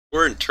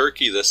We're in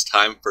Turkey this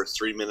time for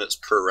 3 minutes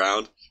per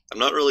round. I'm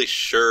not really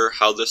sure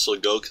how this will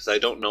go because I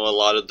don't know a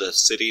lot of the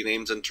city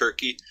names in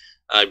Turkey.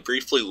 I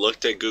briefly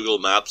looked at Google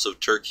Maps of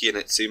Turkey and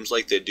it seems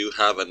like they do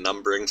have a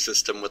numbering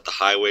system with the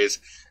highways,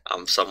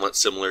 somewhat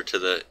similar to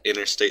the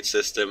interstate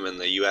system and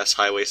the US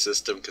highway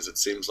system, because it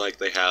seems like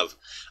they have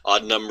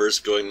odd numbers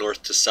going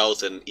north to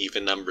south and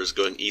even numbers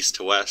going east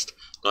to west.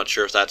 Not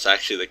sure if that's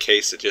actually the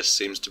case, it just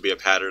seems to be a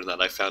pattern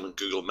that I found in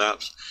Google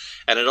Maps.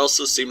 And it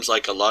also seems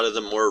like a lot of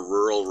the more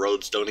rural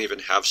roads don't even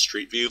have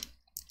street view.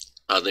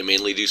 They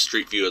mainly do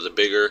street view of the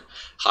bigger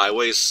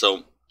highways,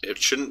 so it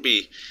shouldn't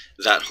be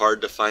that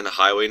hard to find a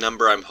highway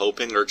number, I'm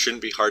hoping, or it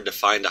shouldn't be hard to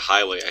find a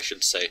highway, I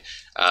should say.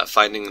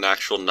 Finding an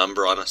actual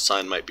number on a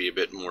sign might be a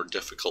bit more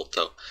difficult,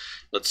 though.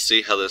 Let's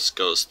see how this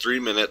goes. 3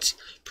 minutes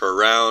per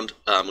round.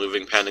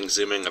 Moving, panning,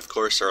 zooming, of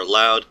course, are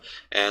allowed,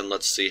 and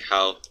let's see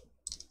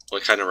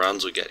what kind of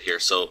rounds we get here.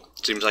 So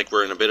it seems like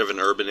we're in a bit of an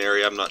urban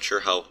area. I'm not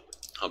sure how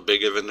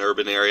big of an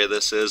urban area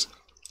this is.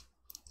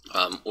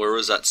 Where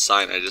was that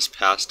sign? I just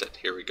passed it.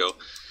 Here we go.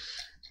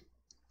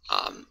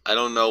 I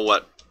don't know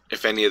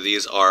if any of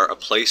these are a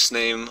place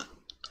name,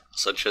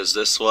 such as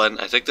this one.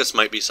 I think this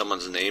might be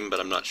someone's name, but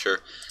I'm not sure.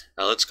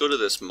 Let's go to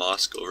this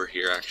mosque over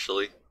here,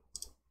 actually.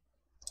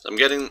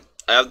 I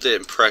have the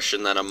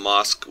impression that a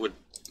mosque would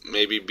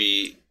maybe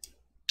be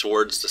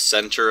towards the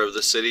center of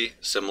the city,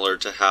 similar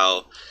to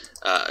how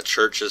a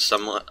church is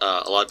somewhat,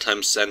 a lot of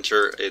times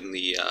center in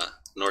the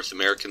North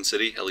American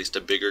city, at least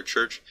a bigger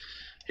church.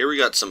 Here we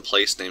got some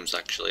place names,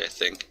 actually, I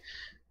think.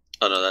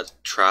 Oh no, that's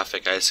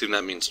traffic. I assume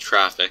that means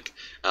traffic.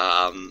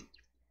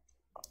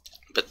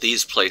 But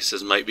these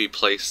places might be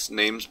place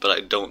names, but I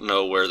don't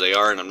know where they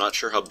are, and I'm not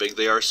sure how big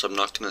they are, so I'm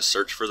not going to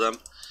search for them.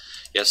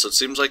 Yeah, so it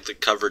seems like the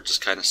coverage is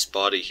kind of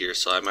spotty here,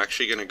 so I'm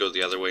actually going to go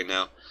the other way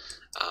now.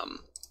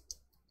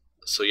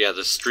 So yeah,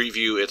 the street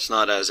view, it's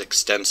not as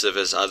extensive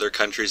as other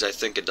countries, I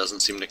think. It doesn't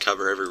seem to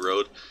cover every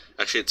road.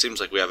 Actually, it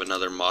seems like we have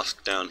another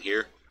mosque down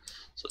here,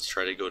 so let's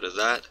try to go to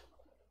that.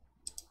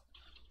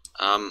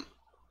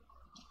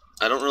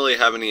 I don't really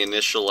have any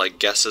initial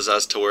guesses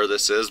as to where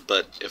this is,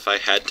 but if I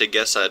had to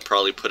guess, I'd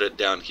probably put it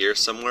down here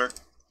somewhere.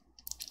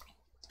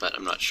 But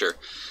I'm not sure.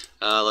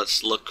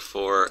 Let's look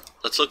for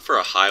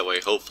a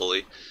highway,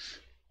 hopefully.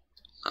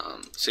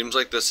 Seems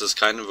like this is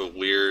kind of a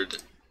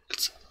weird.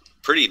 It's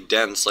pretty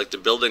dense. Like the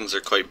buildings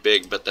are quite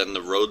big, but then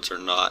the roads are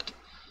not.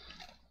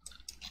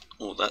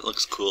 Oh, that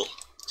looks cool.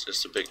 It's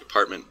just a big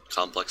apartment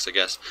complex, I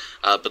guess.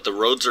 But the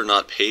roads are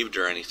not paved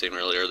or anything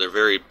really, or they're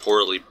very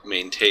poorly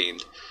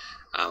maintained.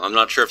 I'm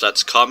not sure if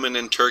that's common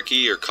in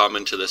Turkey or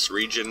common to this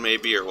region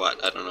maybe or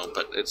what, I don't know,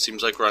 but it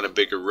seems like we're on a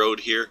bigger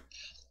road here.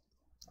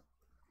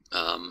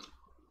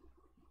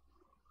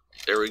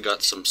 There we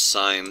got some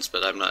signs,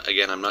 but I'm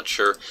not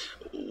sure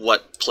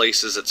what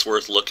places it's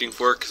worth looking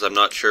for, because I'm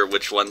not sure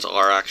which ones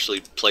are actually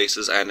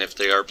places, and if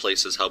they are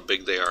places, how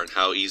big they are and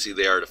how easy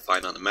they are to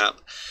find on the map.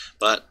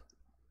 But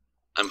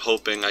I'm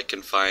hoping I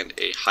can find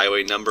a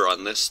highway number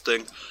on this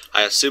thing.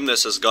 I assume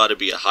this has got to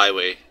be a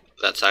highway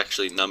that's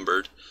actually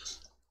numbered.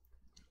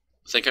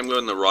 I think I'm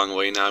going the wrong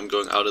way now. I'm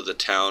going out of the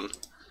town,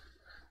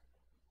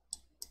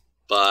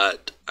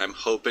 but I'm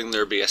hoping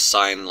there'll be a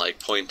sign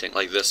pointing,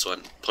 like this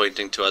one,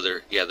 pointing to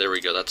other. Yeah, there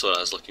we go. That's what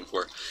I was looking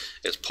for.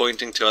 It's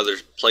pointing to other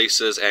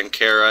places.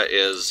 Ankara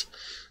is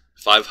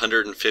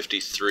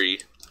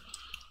 553,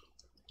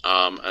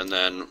 and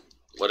then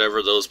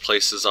whatever those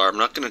places are, I'm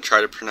not going to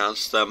try to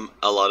pronounce them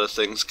a lot of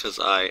things because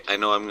I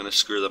know I'm going to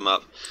screw them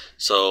up.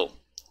 So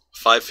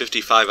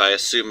 555, I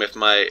assume, if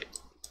my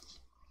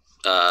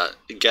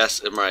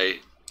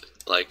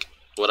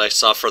what I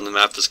saw from the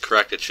map is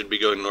correct, it should be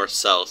going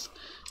north-south,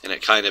 and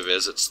it kind of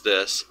is. It's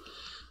this.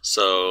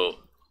 So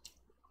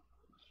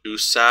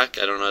Usak,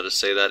 I don't know how to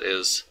say that,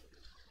 is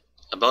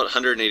about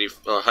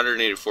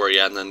 184,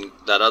 yeah, and then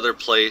that other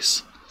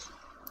place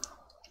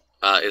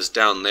is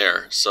down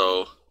there.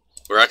 So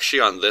we're actually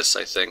on this,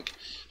 I think.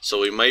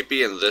 So we might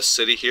be in this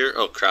city here.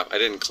 Oh crap, I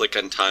didn't click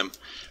on time.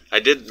 I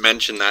did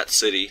mention that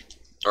city,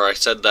 or I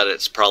said that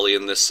it's probably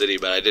in this city,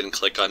 but I didn't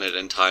click on it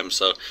in time,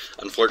 so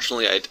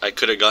unfortunately I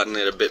could have gotten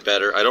it a bit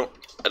better. I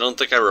don't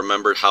think I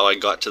remembered how I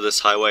got to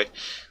this highway,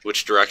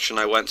 which direction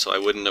I went, so I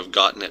wouldn't have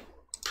gotten it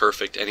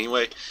perfect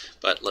anyway.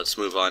 But let's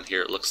move on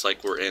here. It looks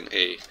like we're in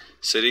a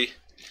city.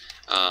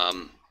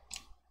 I'm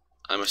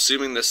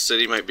assuming this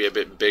city might be a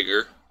bit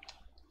bigger.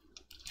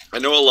 I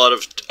know a lot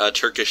of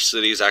Turkish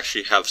cities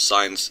actually have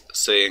signs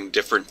saying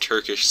different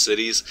Turkish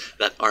cities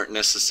that aren't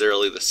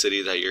necessarily the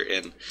city that you're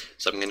in,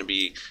 so I'm going to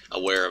be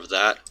aware of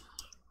that.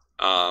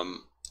 But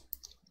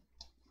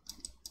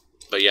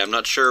yeah, I'm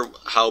not sure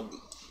how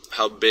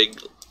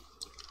big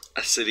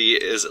a city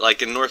is.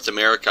 Like in North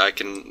America, I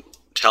can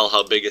tell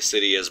how big a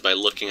city is by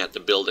looking at the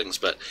buildings,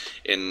 but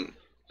in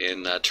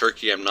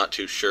Turkey, I'm not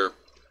too sure.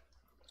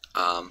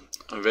 I'm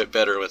a bit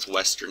better with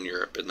Western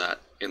Europe in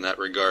that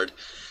regard.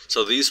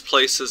 So these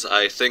places,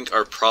 I think,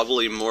 are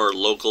probably more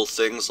local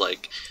things,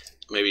 like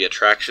maybe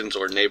attractions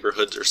or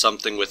neighborhoods or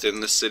something within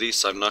the city,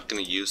 so I'm not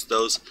going to use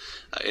those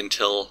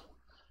until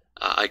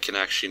I can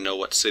actually know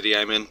what city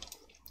I'm in.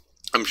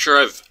 I'm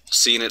sure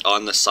seen it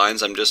on the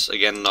signs. I'm just,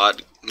 again,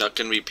 not going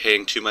to be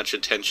paying too much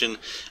attention,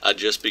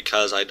 just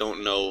because I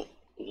don't know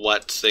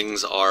what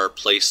things are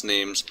place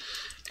names,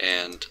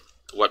 and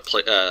what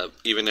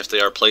even if they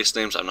are place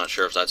names, I'm not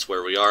sure if that's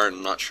where we are, and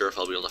I'm not sure if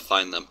I'll be able to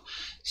find them.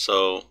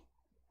 So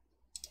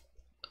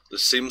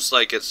this seems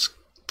like it's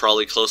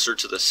probably closer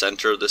to the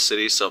center of the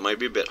city, so it might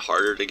be a bit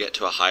harder to get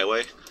to a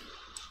highway.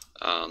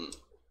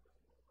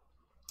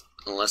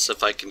 Unless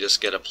if I can just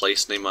get a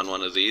place name on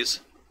one of these.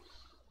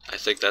 I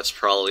think that's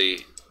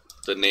probably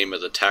the name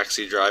of the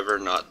taxi driver,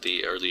 not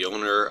the, or the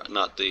owner,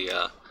 not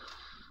the,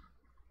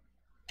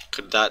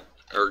 could that,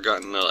 or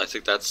no, I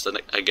think that's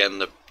the, again,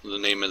 the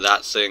name of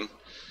that thing.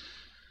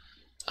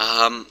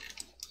 I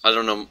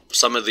don't know,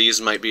 some of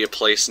these might be a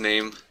place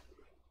name.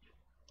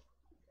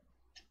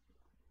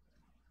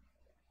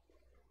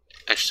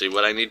 Actually,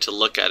 what I need to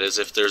look at is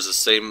if there's the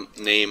same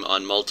name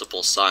on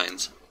multiple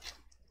signs.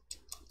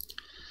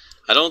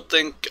 I don't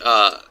think,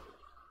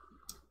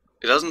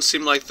 it doesn't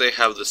seem like they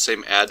have the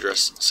same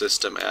address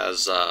system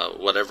as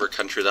whatever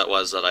country that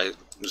was that I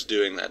was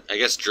doing that. I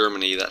guess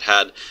Germany, that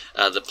had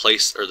the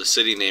place or the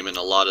city name in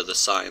a lot of the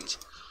signs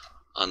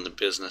on the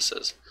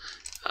businesses.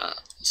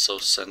 So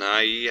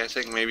Sinai, I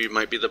think maybe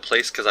might be the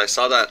place, because I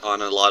saw that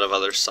on a lot of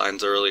other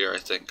signs earlier, I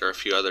think, or a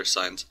few other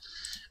signs.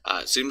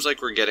 It seems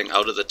like we're getting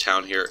out of the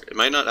town here. It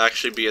might not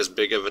actually be as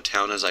big of a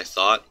town as I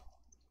thought.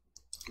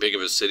 Big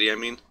of a city, I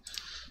mean.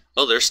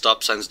 Oh, their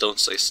stop signs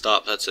don't say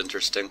stop. That's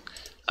interesting.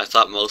 I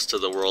thought most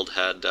of the world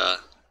had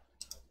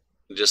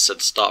just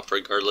said stop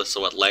regardless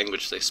of what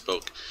language they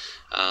spoke.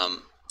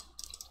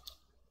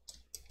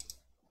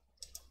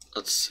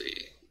 Let's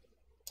see.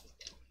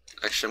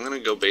 Actually, I'm going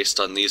to go based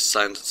on these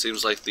signs. It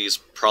seems like these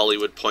probably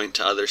would point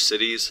to other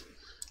cities.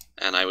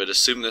 And I would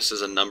assume this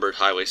is a numbered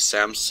highway.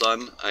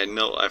 Samsun, I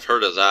know, I've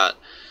heard of that.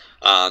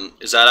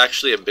 Is that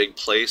actually a big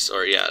place?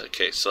 Or, yeah,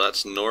 okay, so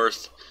that's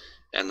north.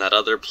 And that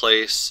other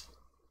place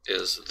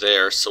is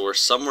there, so we're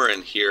somewhere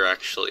in here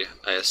actually,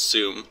 I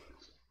assume.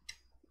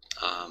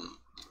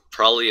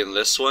 Probably in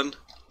this one.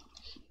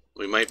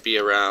 We might be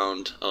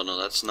around, oh no,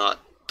 that's not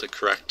the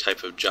correct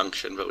type of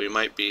junction, but we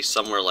might be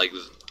somewhere like,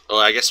 oh,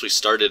 I guess we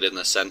started in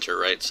the center,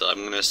 right? So I'm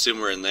going to assume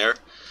we're in there.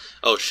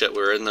 Oh shit,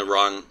 we're in the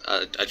wrong,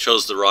 I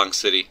chose the wrong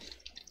city.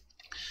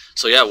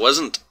 So yeah, it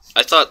wasn't,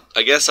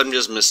 I guess I'm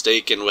just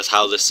mistaken with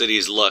how the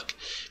cities look,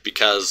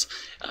 because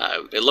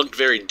it looked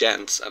very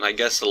dense, and I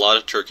guess a lot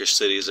of Turkish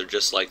cities are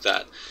just like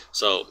that.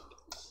 So,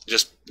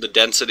 just the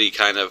density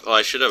kind of, oh,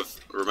 I should have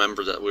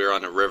remembered that we were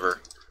on a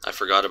river. I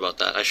forgot about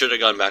that. I should have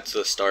gone back to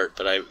the start,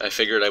 but I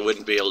figured I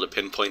wouldn't be able to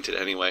pinpoint it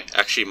anyway.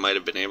 Actually, might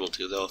have been able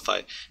to, though, if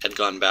I had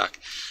gone back.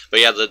 But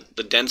yeah,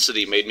 the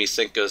density made me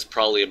think it was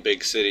probably a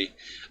big city.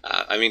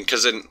 I mean,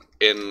 because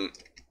in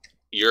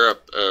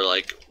Europe, or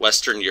like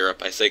Western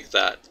Europe, I think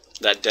that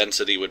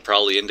density would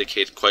probably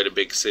indicate quite a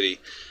big city.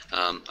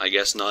 I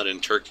guess not in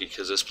Turkey,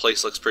 because this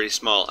place looks pretty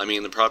small. I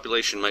mean, the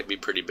population might be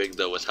pretty big,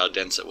 though, with how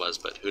dense it was,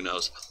 but who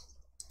knows.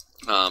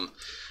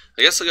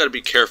 I guess I got to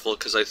be careful,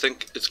 because I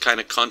think it's kind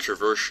of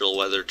controversial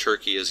whether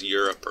Turkey is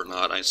Europe or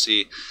not. I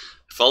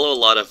follow a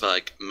lot of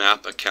like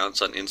map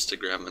accounts on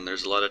Instagram, and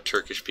there's a lot of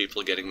Turkish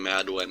people getting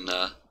mad when,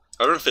 I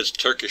don't know if it's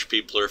Turkish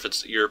people or if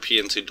it's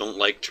Europeans who don't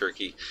like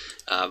Turkey,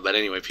 but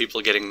anyway,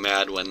 people getting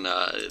mad when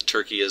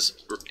Turkey is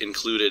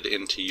included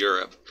into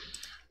Europe.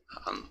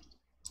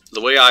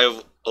 The way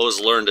I've always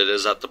learned it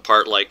is that the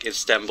part like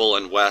Istanbul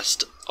and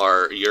West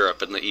are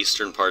Europe and the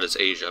eastern part is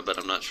Asia, but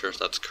I'm not sure if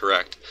that's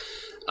correct.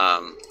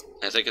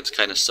 I think it's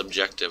kind of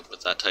subjective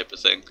with that type of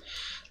thing.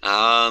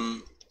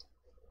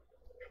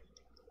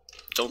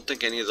 Don't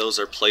think any of those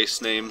are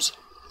place names.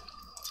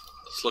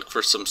 Let's look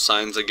for some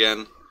signs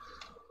again.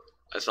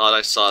 I thought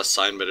I saw a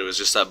sign, but it was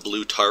just that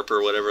blue tarp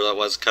or whatever that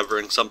was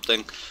covering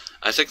something.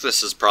 I think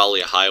this is probably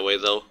a highway,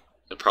 though.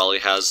 It probably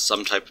has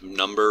some type of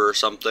number or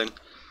something.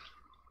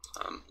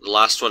 The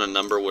last one, a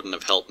number wouldn't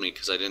have helped me,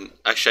 because I didn't...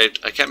 Actually,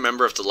 I can't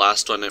remember if the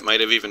last one, it might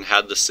have even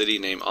had the city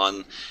name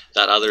on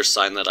that other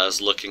sign that I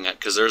was looking at,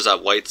 because there's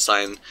that white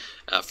sign,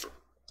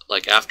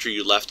 like after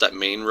you left that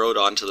main road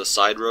onto the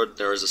side road,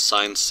 there was a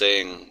sign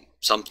saying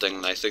something,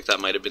 and I think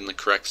that might have been the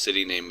correct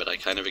city name, but I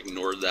kind of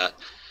ignored that.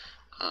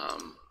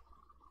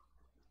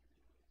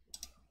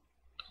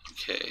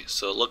 Okay,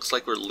 so it looks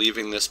like we're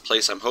leaving this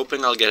place. I'm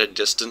hoping I'll get a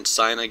distance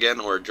sign again,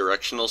 or a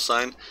directional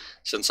sign,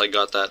 since I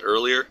got that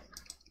earlier.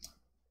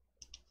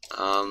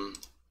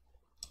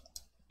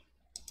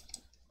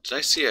 Did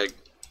I see I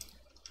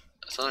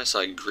thought I saw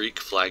a Greek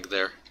flag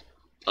there.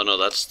 Oh no,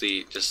 that's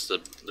just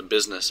the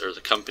business, or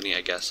the company,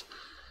 I guess.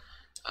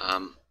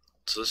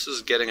 So this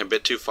is getting a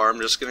bit too far.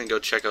 I'm just going to go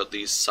check out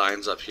these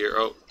signs up here.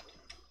 Oh.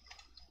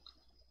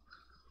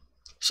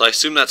 So I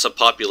assume that's a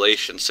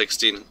population,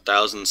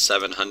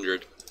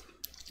 16,700.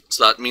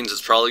 So that means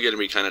it's probably going to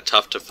be kind of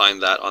tough to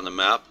find that on the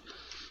map.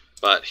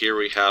 But here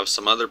we have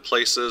some other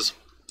places.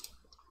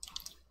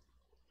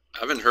 I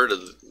haven't heard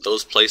of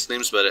those place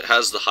names, but it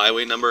has the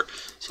highway number,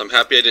 so I'm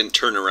happy I didn't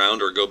turn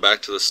around or go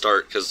back to the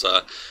start, because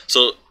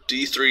so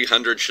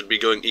D300 should be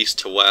going east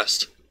to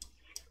west.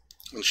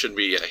 It should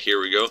be, yeah, here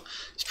we go.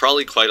 It's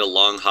probably quite a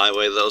long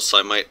highway though, so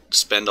I might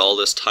spend all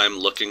this time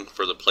looking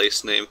for the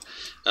place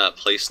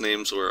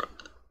names where,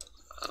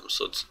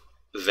 so it's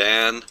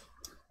Van.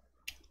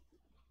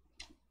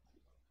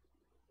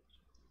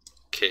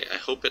 Okay, I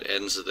hope it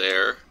ends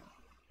there.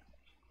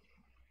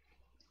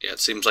 Yeah, it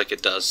seems like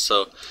it does.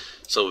 So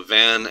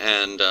Van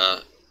and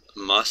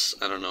Mus,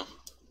 I don't know,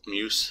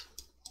 Muse.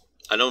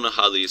 I don't know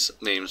how these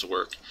names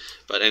work,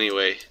 but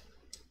anyway,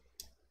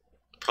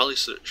 probably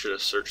should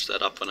have searched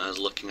that up when I was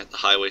looking at the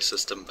highway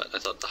system, but I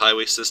thought the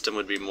highway system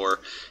would be more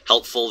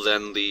helpful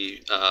than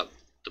the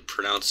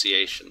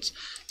pronunciations.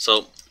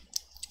 So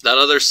that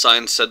other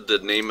sign said the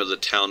name of the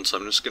town, so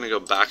I'm just going to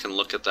go back and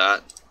look at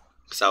that,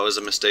 because that was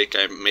a mistake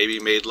I maybe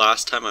made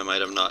last time. I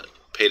might have not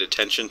paid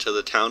attention to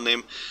the town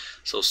name.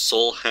 So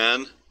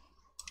Solhan.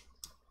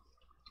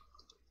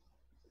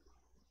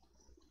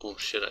 Oh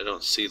shit, I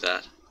don't see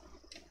that.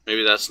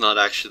 Maybe that's not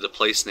actually the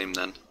place name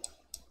then.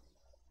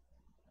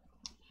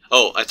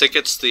 Oh, I think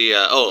it's the,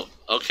 oh,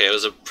 okay, it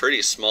was a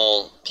pretty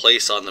small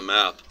place on the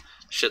map.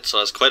 Shit, so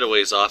I was quite a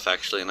ways off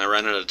actually, and I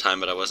ran out of time,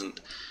 but I wasn't.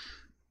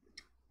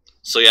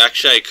 So yeah,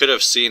 actually I could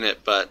have seen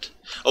it, but,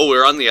 oh,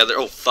 we're on the other,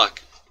 oh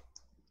fuck.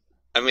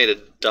 I made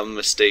a dumb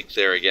mistake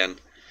there again.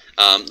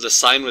 The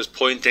sign was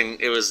pointing,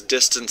 it was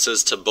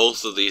distances to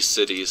both of these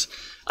cities.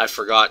 I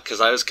forgot,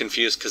 because I was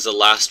confused, because the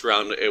last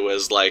round it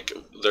was like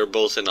they're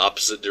both in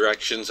opposite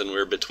directions and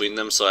we're between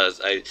them, so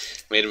I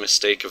made a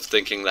mistake of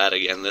thinking that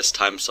again this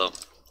time. So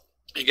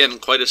again,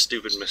 quite a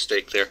stupid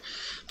mistake there,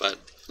 but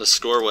the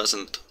score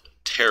wasn't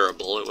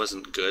terrible, it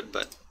wasn't good,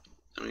 but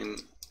I mean,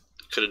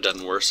 could have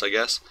done worse, I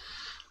guess.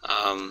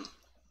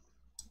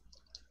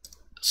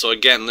 So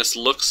again, this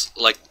looks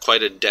like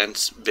quite a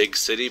dense big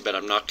city, but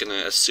I'm not going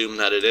to assume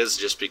that it is,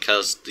 just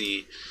because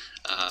the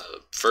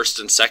first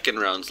and second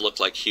rounds look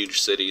like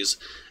huge cities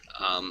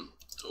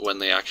when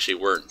they actually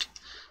weren't.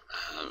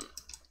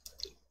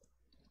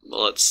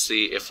 Well, let's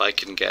see if I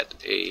can get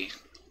a...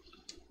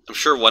 I'm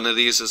sure one of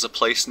these is a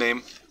place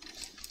name.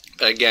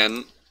 But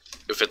again,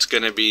 if it's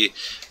going to be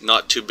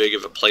not too big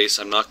of a place,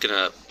 I'm not going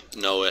to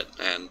know it,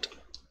 and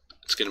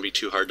it's going to be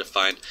too hard to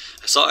find.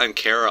 I saw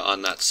Ankara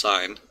on that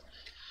sign.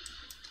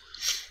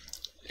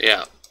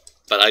 Yeah,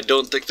 but I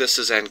don't think this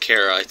is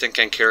Ankara. I think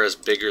Ankara is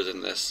bigger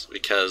than this,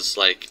 because,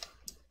 like,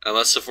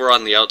 unless if we're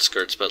on the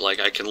outskirts, but, like,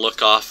 I can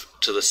look off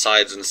to the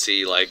sides and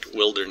see, like,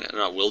 wilderness,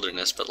 not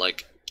wilderness, but,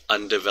 like,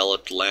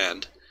 undeveloped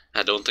land.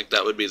 I don't think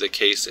that would be the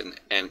case in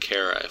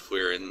Ankara if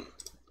we're in,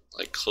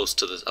 like, close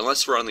to this,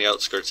 unless we're on the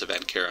outskirts of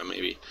Ankara,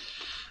 maybe.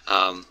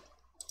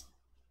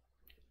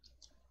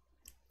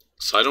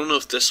 So I don't know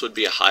if this would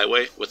be a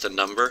highway with a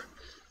number.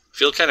 I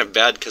feel kind of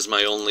bad because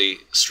my only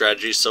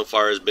strategy so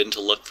far has been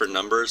to look for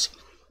numbers.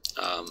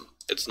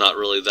 It's not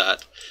really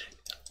that,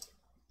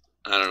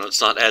 I don't know, it's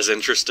not as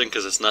interesting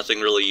because it's nothing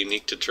really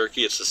unique to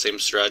Turkey. It's the same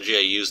strategy I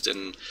used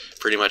in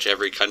pretty much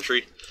every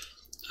country.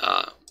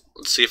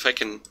 Let's see if I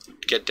can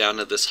get down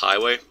to this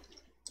highway.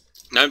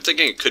 Now I'm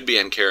thinking it could be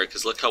Ankara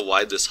because look how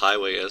wide this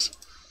highway is.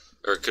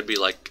 Or it could be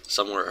like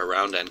somewhere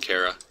around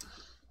Ankara.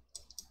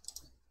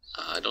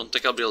 I don't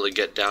think I'll be able to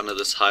get down to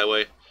this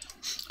highway.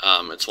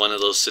 It's one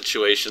of those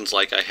situations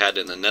like I had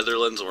in the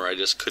Netherlands where I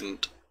just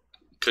couldn't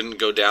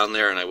go down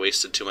there and I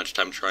wasted too much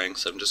time trying,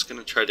 so I'm just going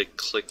to try to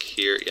click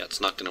here. Yeah,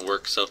 it's not going to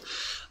work, so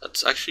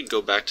let's actually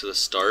go back to the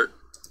start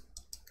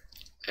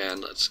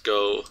and let's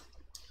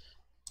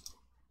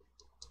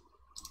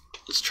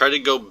try to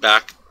go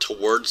back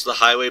towards the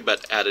highway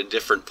but at a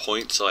different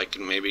point so I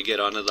can maybe get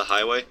onto the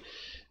highway.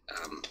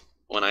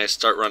 When I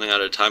start running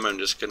out of time, I'm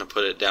just going to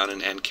put it down in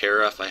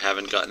Ankara if I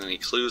haven't gotten any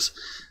clues.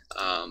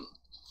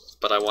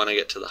 But I want to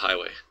get to the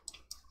highway.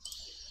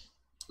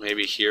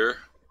 Maybe here,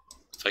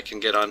 if I can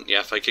get on,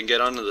 yeah, if I can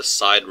get onto the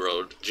side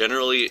road.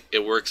 Generally,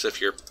 it works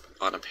if you're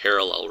on a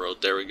parallel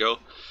road. There we go.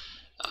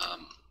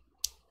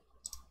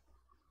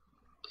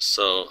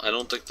 So I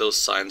don't think those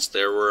signs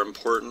there were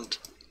important.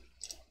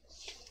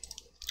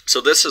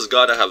 So this has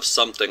got to have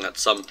something at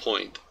some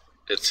point.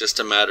 It's just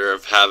a matter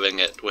of having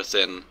it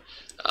within,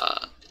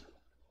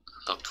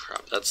 oh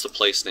crap, that's the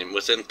place name.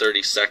 Within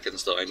 30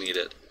 seconds, though, I need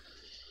it.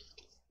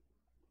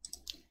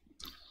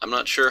 I'm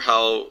not sure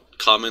how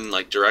common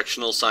like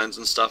directional signs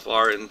and stuff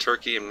are in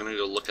Turkey. I'm gonna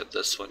go look at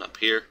this one up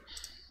here.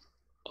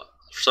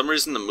 For some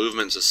reason the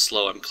movement is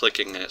slow. I'm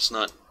clicking and it's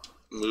not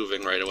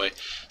moving right away.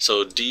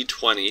 So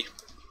D20,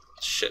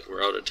 shit,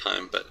 we're out of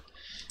time, but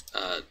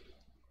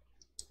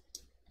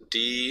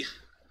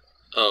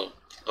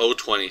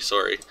O20,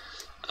 sorry,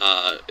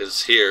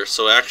 is here.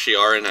 So we actually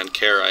are in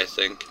Ankara, I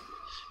think.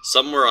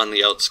 Somewhere on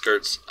the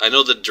outskirts. I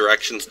know the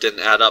directions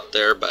didn't add up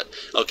there, but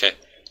okay.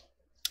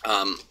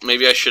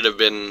 Maybe I should have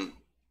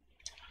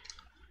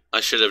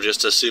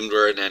just assumed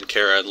we're in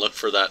Ankara and looked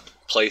for that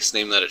place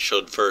name that it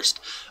showed first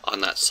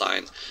on that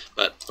sign.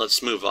 But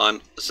let's move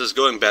on. This is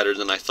going better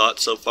than I thought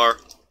so far.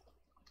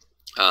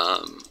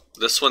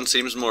 This one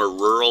seems more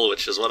rural,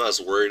 which is what I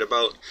was worried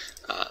about.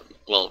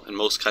 Well, in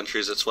most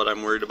countries it's what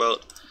I'm worried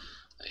about.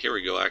 Here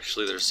we go,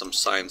 actually, there's some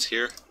signs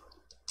here.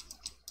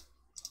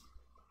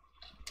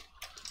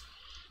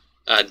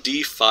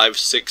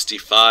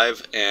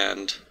 D565,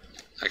 and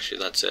actually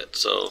that's it.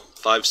 So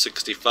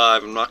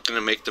 565, I'm not going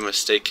to make the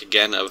mistake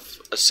again of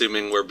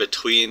assuming we're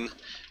between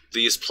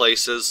these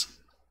places.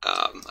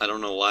 I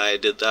don't know why I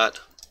did that,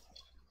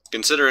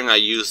 considering I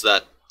use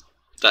that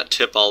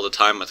tip all the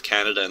time with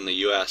Canada and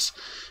the US.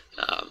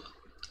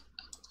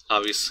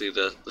 Obviously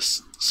the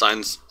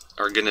signs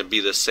are going to be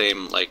the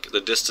same, like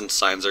the distance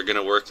signs are going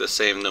to work the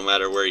same no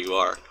matter where you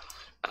are.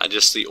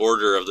 Just the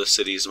order of the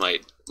cities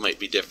might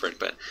be different.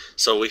 But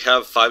so we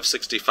have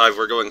 565,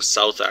 we're going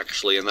south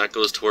actually, and that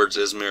goes towards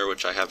Izmir,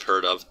 which I have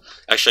heard of.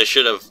 Actually I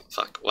should have,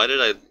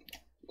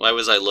 why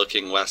was I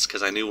looking west?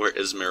 Because I knew where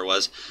Izmir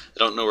was. I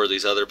don't know where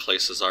these other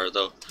places are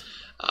though.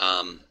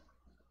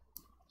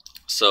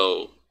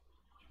 So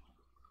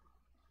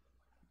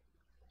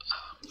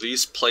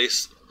these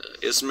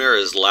Izmir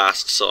is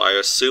last, so I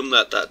assume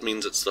that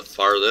means it's the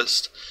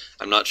farthest.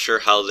 I'm not sure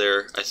how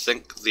I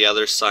think the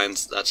other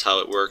signs, that's how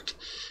it worked.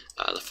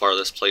 The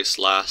farthest place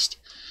last.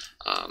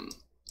 I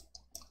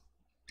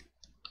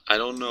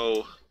don't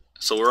know.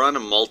 So we're on a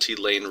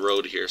multi-lane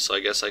road here, so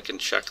I guess I can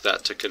check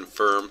that to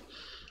confirm.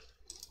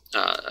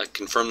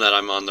 Confirm that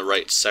I'm on the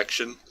right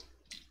section.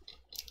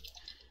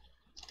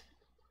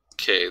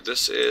 Okay,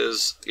 this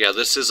is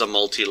a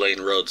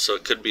multi-lane road, so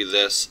it could be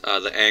this.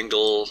 The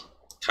angle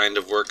kind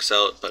of works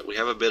out, but we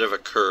have a bit of a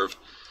curve.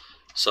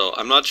 So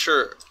I'm not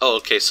sure. Oh,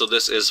 okay, so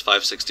this is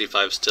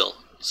 565 still.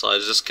 So I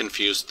was just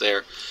confused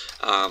there.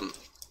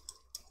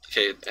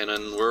 Okay, and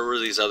then where were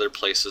these other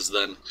places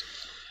then?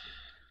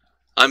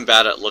 I'm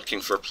bad at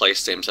looking for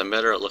place names. I'm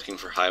better at looking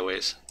for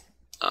highways.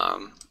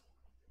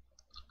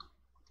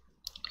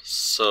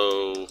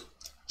 So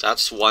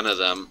that's one of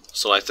them.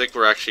 So I think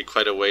we're actually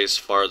quite a ways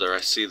farther.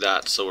 I see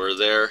that. So we're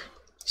there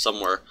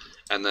somewhere.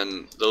 And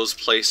then those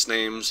place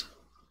names.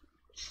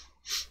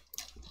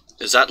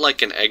 Is that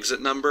like an exit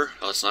number?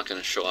 Oh, it's not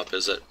going to show up,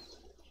 is it?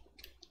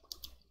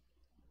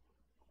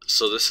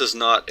 So this is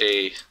not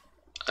a...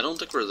 I don't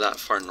think we're that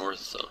far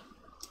north, though.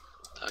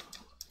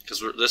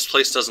 Because this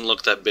place doesn't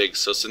look that big,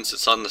 so since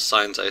it's on the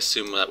signs, I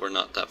assume that we're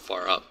not that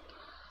far up.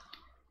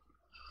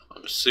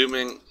 I'm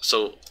assuming...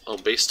 So,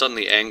 based on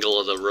the angle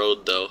of the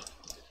road, though,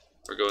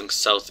 we're going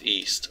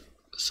southeast.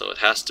 So it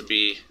has to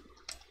be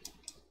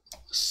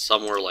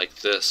somewhere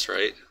like this,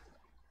 right?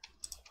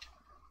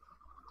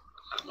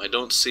 I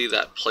don't see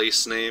that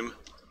place name.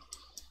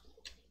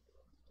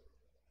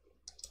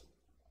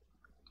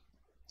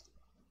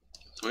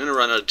 I'm going to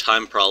run out of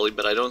time probably,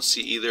 but I don't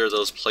see either of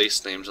those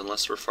place names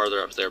unless we're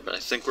farther up there, but I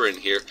think we're in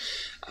here.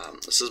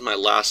 This is my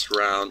last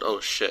round. Oh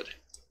shit,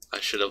 I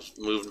should have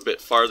moved a bit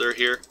farther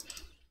here.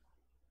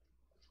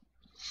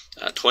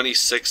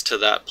 26 to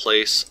that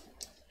place.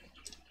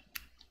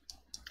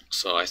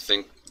 So I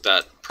think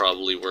that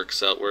probably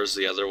works out. Where's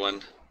the other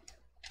one?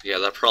 Yeah,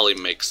 that probably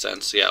makes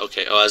sense. Yeah,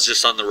 okay. Oh, I was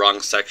just on the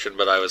wrong section,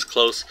 but I was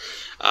close.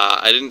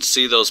 I didn't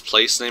see those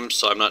place names,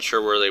 so I'm not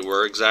sure where they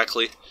were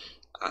exactly.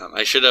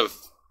 I should have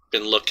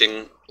been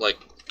looking, like,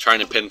 trying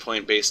to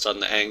pinpoint based on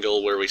the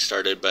angle where we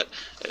started, but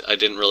I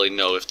didn't really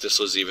know if this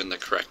was even the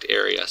correct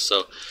area.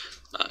 So,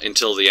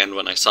 until the end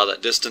when I saw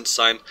that distance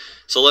sign.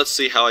 So let's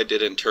see how I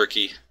did in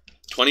Turkey.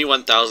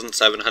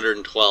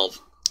 21,712.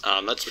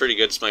 That's pretty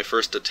good. It's my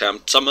first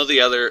attempt. Some of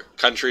the other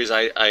countries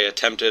I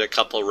attempted a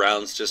couple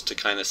rounds just to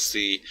kind of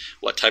see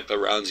what type of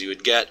rounds you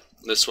would get.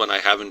 This one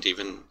I've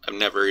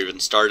never even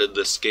started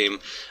this game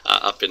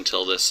up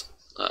until this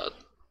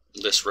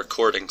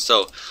recording.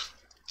 So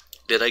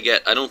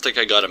I don't think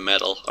I got a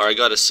medal, or I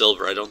got a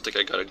silver. I don't think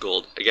I got a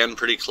gold. Again,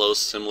 pretty close,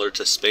 similar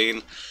to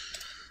Spain.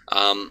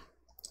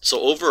 So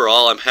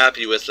overall, I'm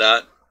happy with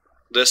that.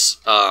 This,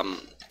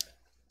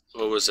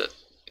 what was it?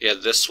 Yeah,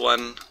 this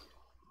one,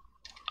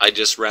 I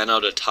just ran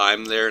out of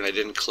time there and I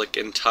didn't click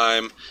in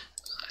time.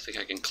 I think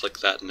I can click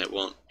that and it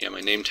won't, yeah, my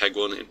name tag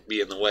won't be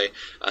in the way.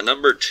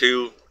 Number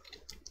 2,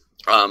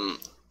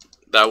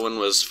 that one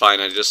was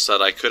fine. I just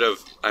said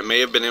I may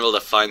have been able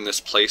to find this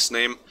place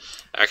name.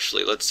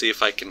 Actually, let's see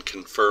if I can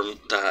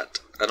confirm that.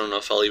 I don't know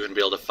if I'll even be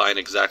able to find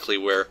exactly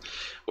where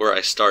I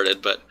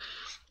started, but,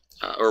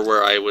 or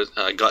where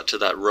I got to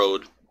that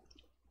road.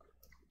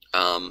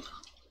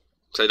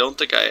 So I don't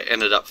think I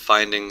ended up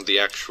finding the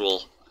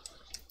actual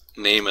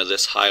name of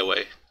this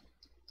highway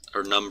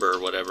or number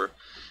or whatever.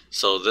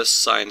 So this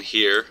sign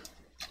here,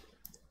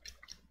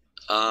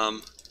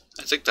 I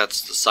think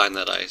that's the sign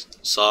that I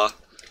saw.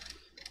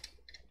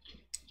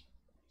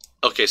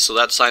 Okay, so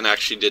that sign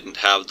actually didn't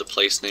have the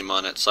place name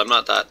on it, so I'm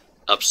not that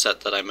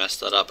upset that I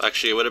messed that up.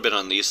 Actually, it would have been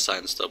on these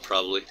signs though,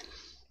 probably.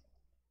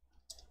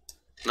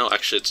 No,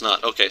 actually it's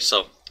not. Okay,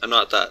 so I'm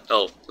not that.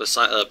 Oh,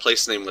 the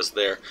place name was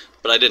there,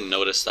 but I didn't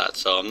notice that,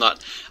 so I'm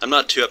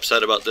not too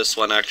upset about this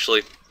one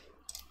actually.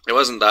 It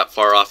wasn't that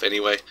far off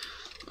anyway.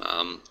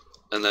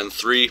 And then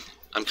 3,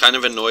 I'm kind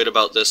of annoyed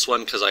about this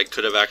one because I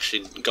could have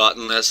actually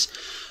gotten this,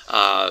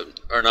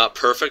 or not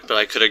perfect, but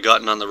I could have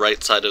gotten on the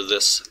right side of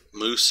this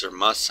moose or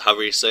muss,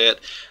 however you say it,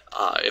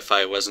 if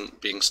I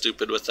wasn't being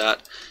stupid with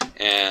that.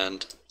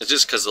 And it's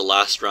just because the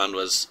last round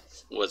was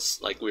was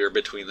like we were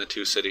between the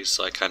two cities,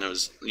 so I kind of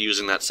was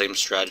using that same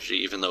strategy,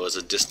 even though it was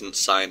a distance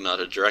sign, not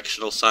a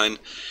directional sign.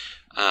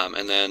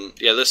 And then,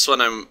 yeah, this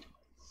one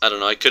I don't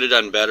know, I could have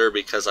done better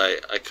because I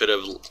could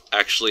have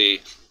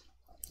actually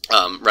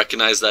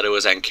recognized that it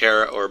was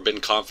Ankara, or been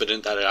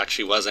confident that it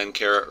actually was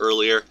Ankara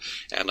earlier,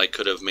 and I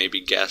could have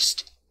maybe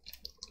guessed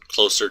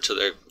closer to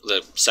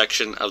the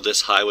section of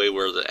this highway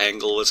where the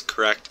angle was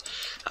correct.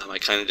 I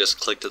kind of just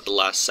clicked at the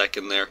last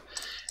second there.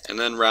 And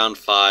then round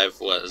 5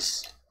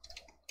 was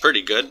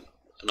pretty good.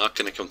 I'm not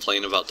going to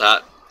complain about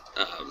that.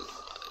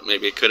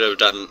 Maybe I could have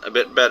done a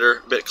bit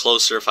better, a bit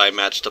closer if I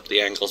matched up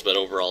the angles, but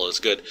overall is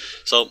good.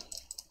 So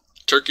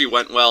Turkey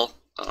went well.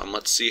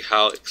 Let's see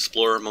how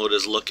Explorer mode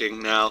is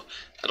looking now.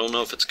 I don't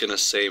know if it's going to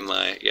say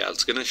my, yeah,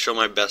 it's going to show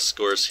my best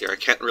scores here. I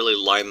can't really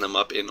line them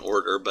up in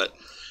order, but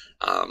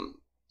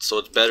so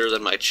it's better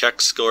than my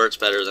Czech score, it's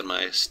better than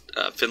my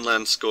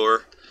Finland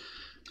score.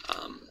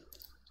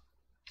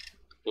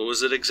 What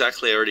was it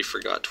exactly? I already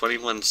forgot.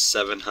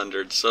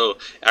 21,700. So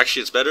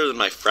actually it's better than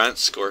my France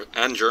score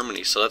and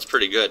Germany, so that's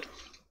pretty good.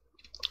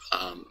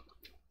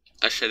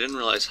 Actually, I didn't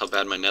realize how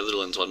bad my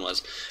Netherlands one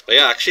was. But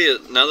yeah, actually,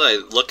 now that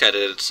I look at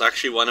it, it's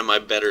actually one of my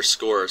better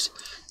scores.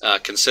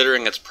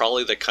 Considering it's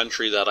probably the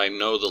country that I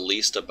know the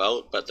least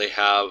about, but they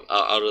have,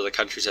 out of the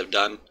countries I've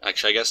done,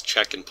 actually I guess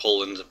Czech and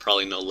Poland I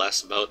probably know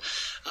less about,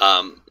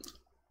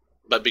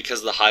 but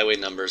because the highway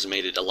numbers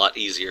made it a lot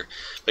easier.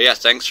 But yeah,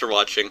 thanks for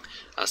watching.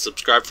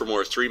 Subscribe for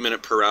more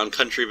 3-minute per round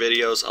country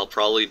videos. I'll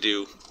probably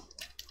do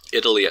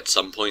Italy at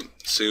some point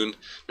soon,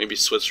 maybe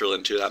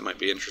Switzerland too, that might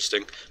be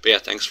interesting. But yeah,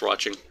 thanks for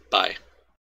watching, bye.